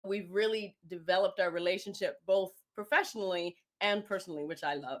we've really developed our relationship both professionally and personally, which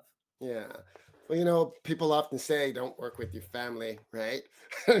I love. Yeah. Well, people often say don't work with your family, right?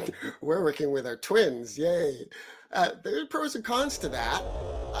 We're working with our twins. Yay. There are pros and cons to that.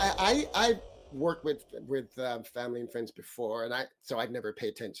 I worked with family and friends before, and so I'd never pay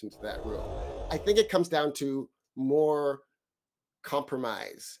attention to that rule. I think it comes down to more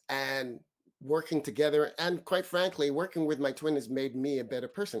compromise and working together. And quite frankly, working with my twin has made me a better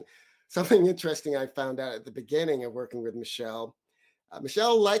person. Something interesting I found out at the beginning of working with Michelle.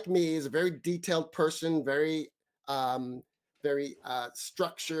 Michelle, like me, is a very detailed person, um, very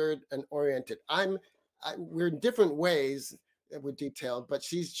structured and oriented. We're in different ways that we're detailed, but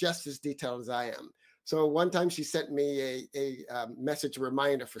she's just as detailed as I am. So one time she sent me a message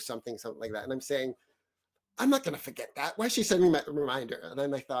reminder for something like that, and I'm saying, I'm not going to forget that. Why is she sending me a reminder? And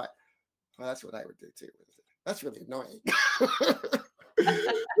then I thought, well, that's what I would do too. That's really annoying.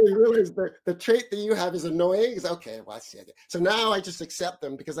 You realize the trait that you have is annoying. Is okay. Well, I see it. So now I just accept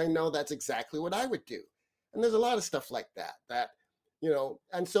them because I know that's exactly what I would do. And there's a lot of stuff like that,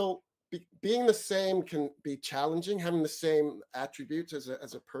 and so being the same can be challenging, having the same attributes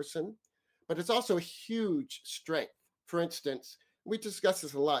as a person, but it's also a huge strength. For instance, we discuss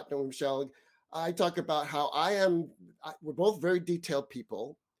this a lot, don't we, Michelle? I talk about how we're both very detailed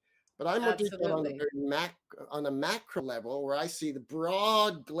people, but I'm more detailed on Absolutely. on a macro level where I see the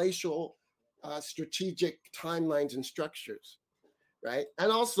broad glacial strategic timelines and structures, right?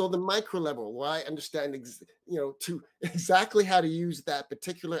 And also the micro level where I understand, to exactly how to use that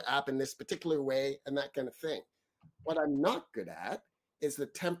particular app in this particular way and that kind of thing. What I'm not good at is the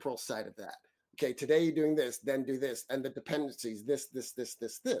temporal side of that. Okay, today you're doing this, then do this, and the dependencies, this.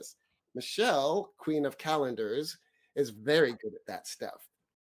 Michelle, Queen of Calendars, is very good at that stuff.